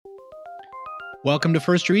Welcome to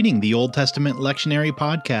First Reading, the Old Testament Lectionary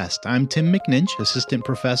podcast. I'm Tim McNinch, Assistant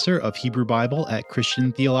Professor of Hebrew Bible at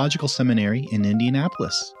Christian Theological Seminary in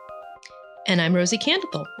Indianapolis. And I'm Rosie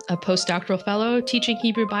Candle, a postdoctoral fellow teaching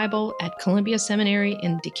Hebrew Bible at Columbia Seminary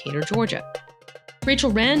in Decatur, Georgia. Rachel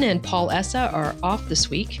Wren and Paul Essa are off this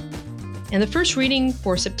week. And the first reading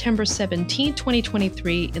for September 17,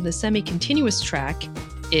 2023 in the semi-continuous track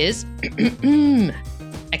is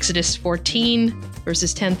Exodus 14,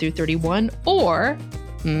 verses 10 through 31, or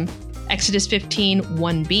Exodus 15,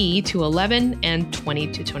 1b to 11, and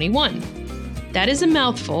 20 to 21. That is a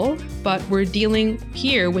mouthful, but we're dealing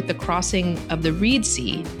here with the crossing of the Reed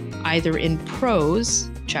Sea, either in prose,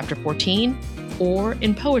 chapter 14, or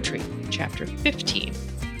in poetry, chapter 15.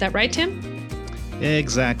 Is that right, Tim?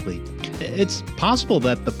 Exactly. It's possible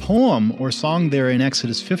that the poem or song there in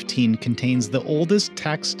Exodus 15 contains the oldest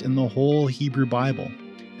text in the whole Hebrew Bible.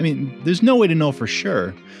 I mean, there's no way to know for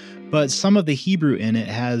sure, but some of the Hebrew in it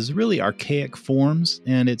has really archaic forms,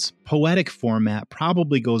 and its poetic format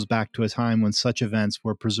probably goes back to a time when such events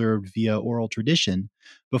were preserved via oral tradition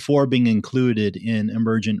before being included in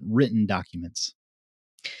emergent written documents.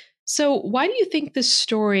 So why do you think this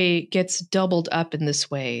story gets doubled up in this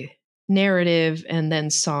way? Narrative and then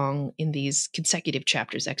song in these consecutive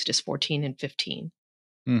chapters, Exodus 14 and 15.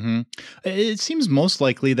 Mm-hmm. It seems most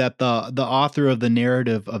likely that the author of the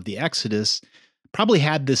narrative of the Exodus probably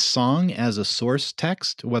had this song as a source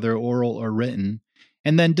text, whether oral or written,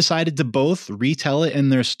 and then decided to both retell it in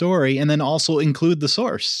their story and then also include the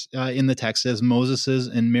source in the text as Moses's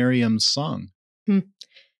and Miriam's song.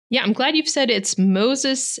 Yeah, I'm glad you've said it's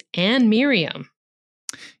Moses and Miriam.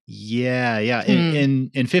 Yeah.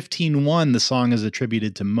 In 15:1, the song is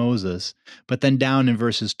attributed to Moses, but then down in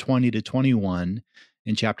verses 20 to 21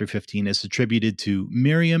 in chapter 15, it's attributed to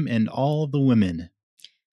Miriam and all the women.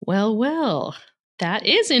 Well, that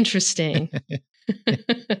is interesting.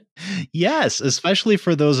 Yes, especially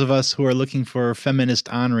for those of us who are looking for feminist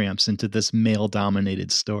on-ramps into this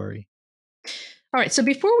male-dominated story. All right, so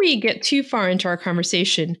before we get too far into our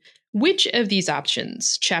conversation, which of these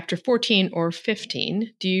options, chapter 14 or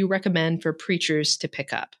 15, do you recommend for preachers to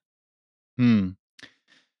pick up?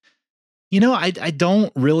 You know, I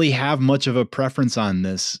don't really have much of a preference on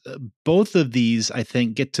this. Both of these, I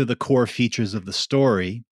think, get to the core features of the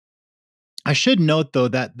story. I should note, though,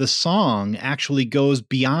 that the song actually goes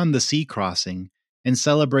beyond the sea crossing and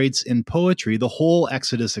celebrates in poetry the whole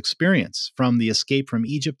Exodus experience, from the escape from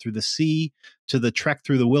Egypt through the sea to the trek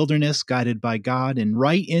through the wilderness guided by God and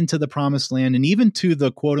right into the promised land and even to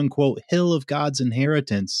the quote-unquote hill of God's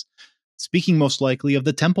inheritance, speaking most likely of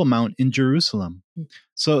the Temple Mount in Jerusalem.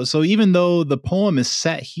 So even though the poem is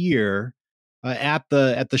set here at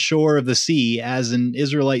the shore of the sea as an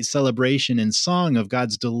Israelite celebration and song of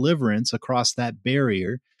God's deliverance across that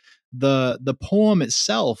barrier, the poem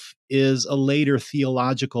itself is a later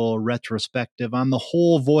theological retrospective on the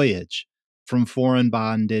whole voyage from foreign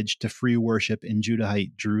bondage to free worship in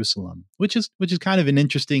Judahite Jerusalem, which is kind of an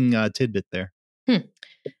interesting tidbit there.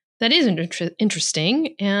 That is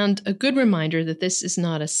interesting, and a good reminder that this is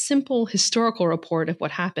not a simple historical report of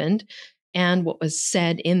what happened and what was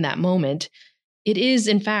said in that moment. It is,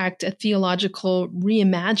 in fact, a theological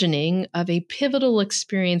reimagining of a pivotal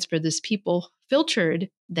experience for this people,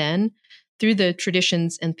 filtered then through the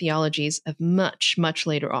traditions and theologies of much, much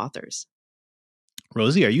later authors.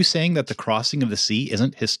 Rosie, are you saying that the crossing of the sea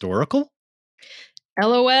isn't historical?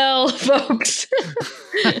 LOL, folks.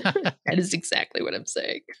 That is exactly what I'm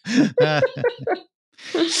saying.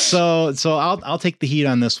 So I'll take the heat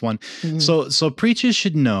on this one. Mm-hmm. So preachers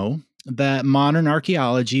should know that modern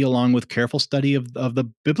archaeology, along with careful study of the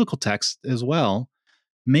biblical text as well,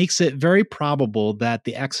 makes it very probable that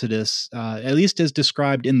the Exodus, at least as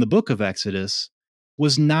described in the book of Exodus,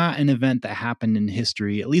 was not an event that happened in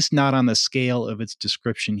history, at least not on the scale of its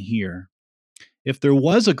description here. If there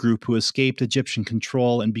was a group who escaped Egyptian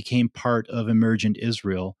control and became part of emergent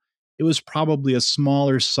Israel, it was probably a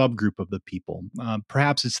smaller subgroup of the people.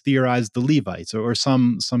 Perhaps it's theorized the Levites or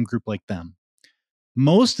some group like them.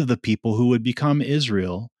 Most of the people who would become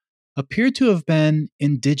Israel appear to have been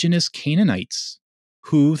indigenous Canaanites,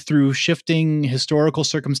 who, through shifting historical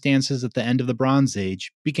circumstances at the end of the Bronze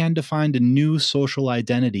Age, began to find a new social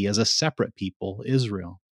identity as a separate people,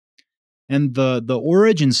 Israel. And the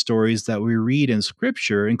origin stories that we read in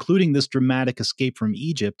Scripture, including this dramatic escape from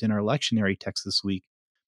Egypt in our lectionary text this week,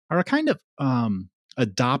 are a kind of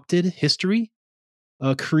adopted history,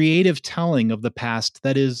 a creative telling of the past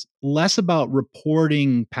that is less about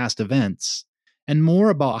reporting past events and more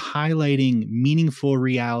about highlighting meaningful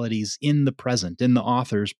realities in the present, in the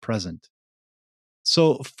author's present.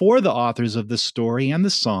 So for the authors of this story and the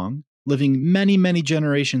song, living many, many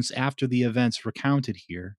generations after the events recounted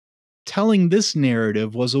here. Telling this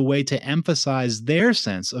narrative was a way to emphasize their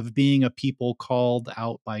sense of being a people called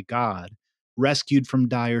out by God, rescued from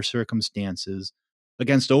dire circumstances,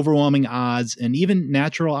 against overwhelming odds and even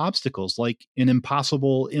natural obstacles like an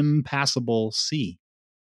impassable sea.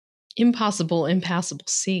 Impassable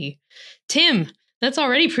sea. Tim, that's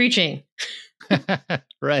already preaching.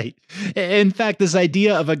 Right. In fact, this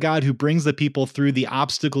idea of a God who brings the people through the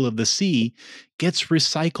obstacle of the sea gets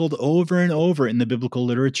recycled over and over in the biblical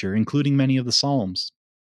literature, including many of the Psalms.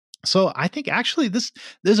 So I think actually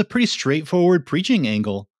there's a pretty straightforward preaching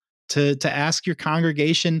angle to ask your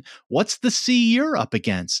congregation, what's the sea you're up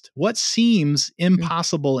against? What seems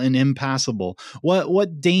impossible and impassable?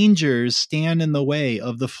 What dangers stand in the way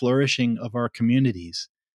of the flourishing of our communities?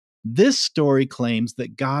 This story claims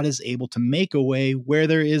that God is able to make a way where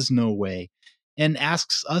there is no way and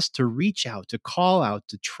asks us to reach out, to call out,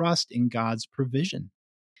 to trust in God's provision.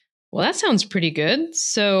 Well, that sounds pretty good.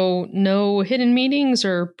 So, no hidden meanings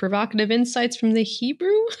or provocative insights from the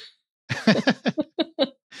Hebrew?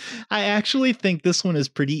 I actually think this one is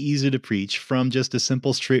pretty easy to preach from just a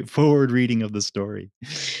simple, straightforward reading of the story.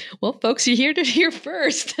 Well, folks, you heard it here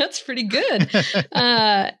first. That's pretty good.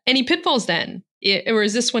 Any pitfalls then? Or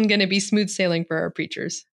is this one going to be smooth sailing for our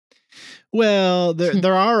preachers? Well,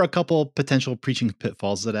 there are a couple potential preaching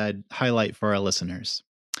pitfalls that I'd highlight for our listeners.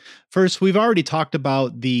 First, we've already talked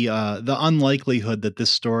about the unlikelihood that this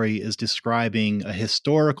story is describing a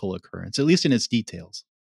historical occurrence, at least in its details.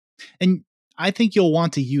 And I think you'll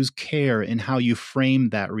want to use care in how you frame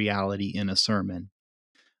that reality in a sermon.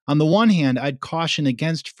 On the one hand, I'd caution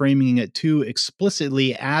against framing it too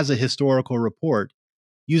explicitly as a historical report,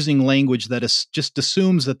 using language that just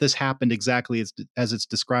assumes that this happened exactly as it's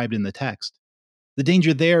described in the text. The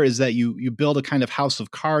danger there is that you build a kind of house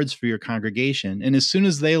of cards for your congregation, and as soon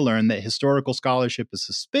as they learn that historical scholarship is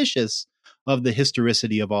suspicious of the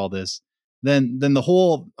historicity of all this, then the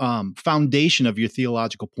whole foundation of your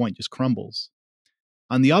theological point just crumbles.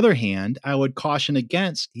 On the other hand, I would caution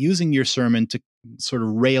against using your sermon to sort of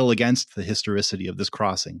rail against the historicity of this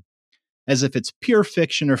crossing, as if it's pure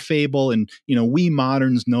fiction or fable, and we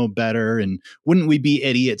moderns know better, and wouldn't we be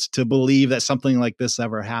idiots to believe that something like this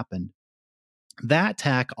ever happened? That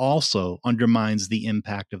tack also undermines the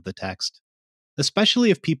impact of the text, especially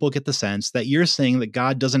if people get the sense that you're saying that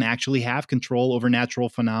God doesn't actually have control over natural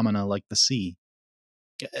phenomena like the sea.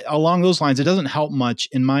 Along those lines, it doesn't help much,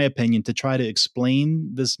 in my opinion, to try to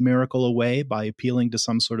explain this miracle away by appealing to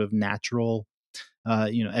some sort of natural,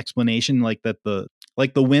 explanation, like the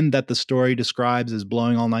wind that the story describes as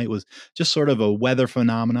blowing all night was just sort of a weather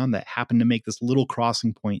phenomenon that happened to make this little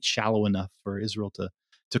crossing point shallow enough for Israel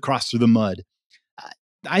to cross through the mud.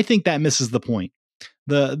 I think that misses the point.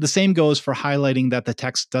 The same goes for highlighting that the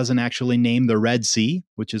text doesn't actually name the Red Sea,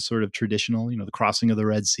 which is sort of traditional, the crossing of the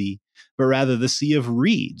Red Sea, but rather the Sea of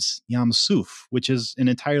Reeds, Yam Suf, which is an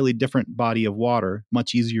entirely different body of water,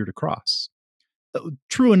 much easier to cross.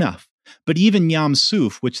 True enough, but even Yam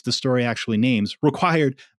Suf, which the story actually names,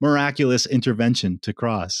 required miraculous intervention to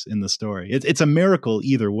cross in the story. It's a miracle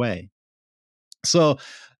either way. So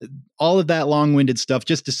all of that long-winded stuff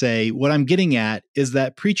just to say, what I'm getting at is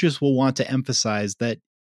that preachers will want to emphasize that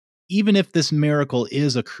even if this miracle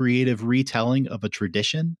is a creative retelling of a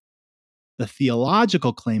tradition, the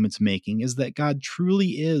theological claim it's making is that God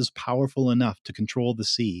truly is powerful enough to control the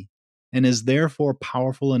sea and is therefore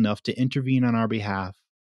powerful enough to intervene on our behalf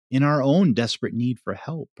in our own desperate need for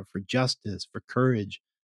help, or for justice, for courage,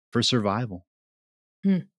 for survival.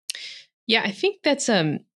 Yeah, I think that's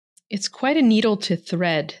it's quite a needle to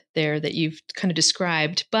thread there that you've kind of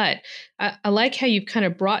described, but I like how you've kind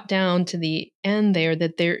of brought down to the end there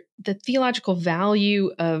that the theological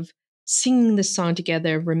value of singing this song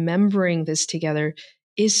together, remembering this together,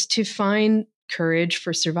 is to find courage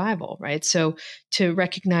for survival, right? So to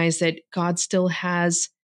recognize that God still has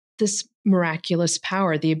this miraculous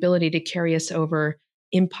power, the ability to carry us over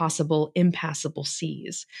impassable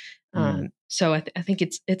seas. So I think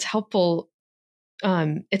it's helpful.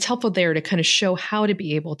 It's helpful there to kind of show how to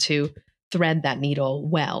be able to thread that needle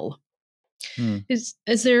well. Is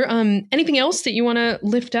there anything else that you want to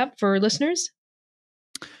lift up for listeners?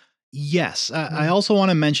 Yes. I also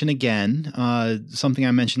want to mention again something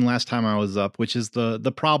I mentioned last time I was up, which is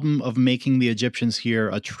the problem of making the Egyptians here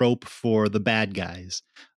a trope for the bad guys,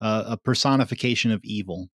 a personification of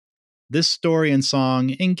evil. This story and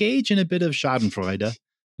song engage in a bit of schadenfreude,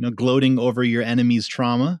 gloating over your enemy's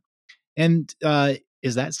trauma. And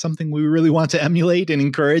is that something we really want to emulate and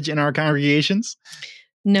encourage in our congregations?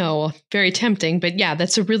 No, very tempting. But yeah,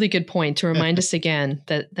 that's a really good point to remind us again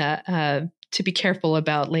that to be careful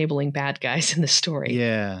about labeling bad guys in the story.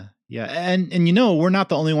 Yeah. Yeah. And we're not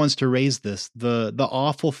the only ones to raise this. The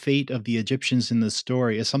awful fate of the Egyptians in this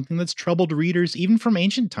story is something that's troubled readers even from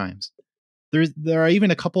ancient times. There are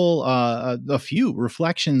even a few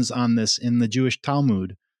reflections on this in the Jewish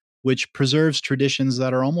Talmud, which preserves traditions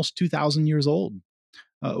that are almost 2,000 years old.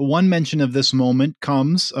 One mention of this moment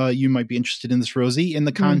comes, you might be interested in this, Rosie, in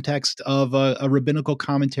the context of a rabbinical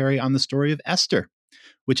commentary on the story of Esther,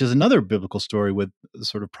 which is another biblical story with a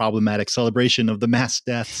sort of problematic celebration of the mass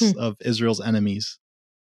deaths of Israel's enemies.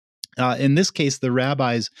 In this case, the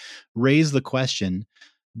rabbis raise the question,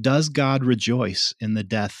 does God rejoice in the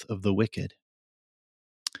death of the wicked?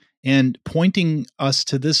 And pointing us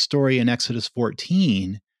to this story in Exodus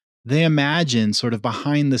 14, they imagine sort of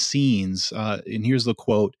behind the scenes, and here's the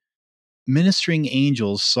quote, ministering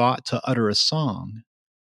angels sought to utter a song,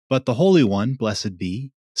 but the Holy One, blessed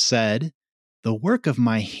be, said, the work of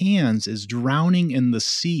my hands is drowning in the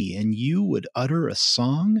sea, and you would utter a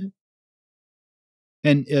song?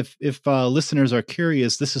 And if listeners are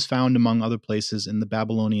curious, this is found among other places in the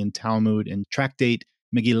Babylonian Talmud and Tractate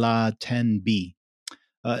Megillah 10b.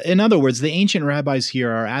 In other words, the ancient rabbis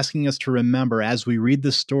here are asking us to remember as we read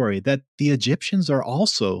the story that the Egyptians are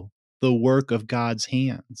also the work of God's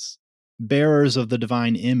hands, bearers of the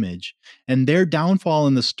divine image. And their downfall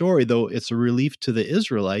in the story, though it's a relief to the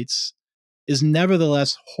Israelites, is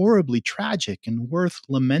nevertheless horribly tragic and worth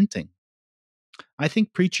lamenting. I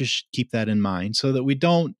think preachers should keep that in mind so that we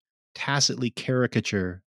don't tacitly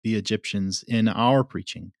caricature the Egyptians in our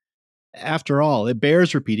preaching. After all, it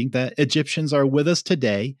bears repeating that Egyptians are with us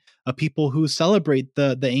today, a people who celebrate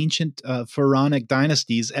the ancient pharaonic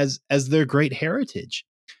dynasties as their great heritage.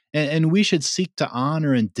 And we should seek to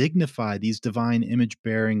honor and dignify these divine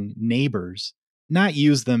image-bearing neighbors, not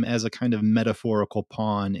use them as a kind of metaphorical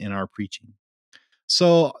pawn in our preaching.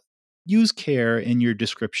 So use care in your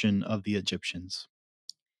description of the Egyptians.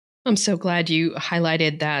 I'm so glad you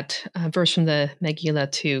highlighted that verse from the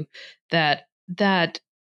Megillah too. That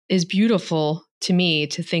is beautiful to me,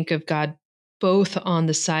 to think of God both on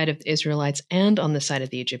the side of the Israelites and on the side of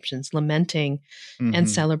the Egyptians, lamenting and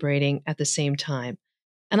celebrating at the same time.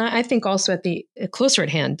 And I think also closer at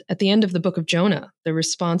hand, at the end of the book of Jonah, the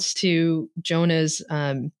response to Jonah's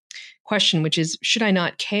question, which is, should I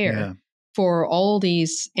not care for all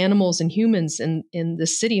these animals and humans in the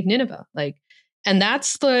city of Nineveh? And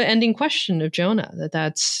that's the ending question of Jonah,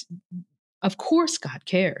 that's, of course, God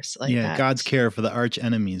cares. God's care for the arch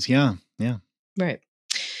enemies. Yeah. Right.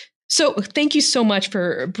 So thank you so much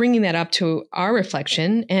for bringing that up to our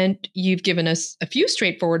reflection. And you've given us a few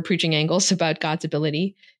straightforward preaching angles about God's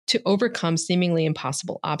ability to overcome seemingly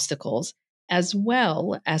impossible obstacles, as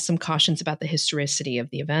well as some cautions about the historicity of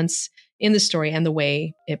the events in the story and the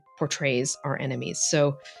way it portrays our enemies.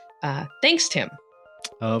 So thanks, Tim.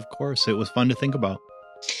 Of course. It was fun to think about.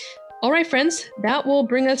 All right, friends, that will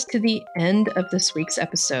bring us to the end of this week's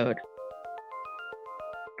episode.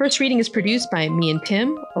 First Reading is produced by me and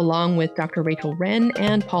Tim, along with Dr. Rachel Wren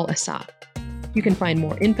and Paul Assaf. You can find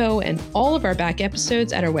more info and all of our back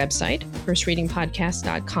episodes at our website,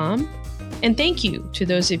 firstreadingpodcast.com. And thank you to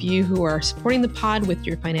those of you who are supporting the pod with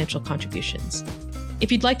your financial contributions.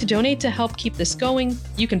 If you'd like to donate to help keep this going,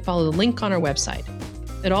 you can follow the link on our website.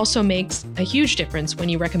 It also makes a huge difference when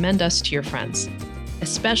you recommend us to your friends,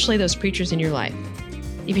 especially those preachers in your life.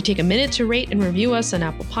 If you take a minute to rate and review us on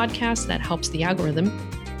Apple Podcasts, that helps the algorithm.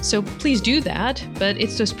 So please do that, but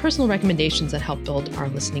it's those personal recommendations that help build our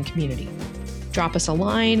listening community. Drop us a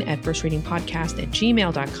line at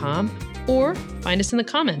firstreadingpodcast@gmail.com or find us in the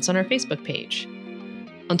comments on our Facebook page.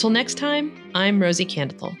 Until next time, I'm Rosie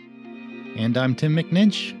Candethel. And I'm Tim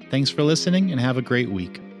McNinch. Thanks for listening and have a great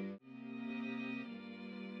week.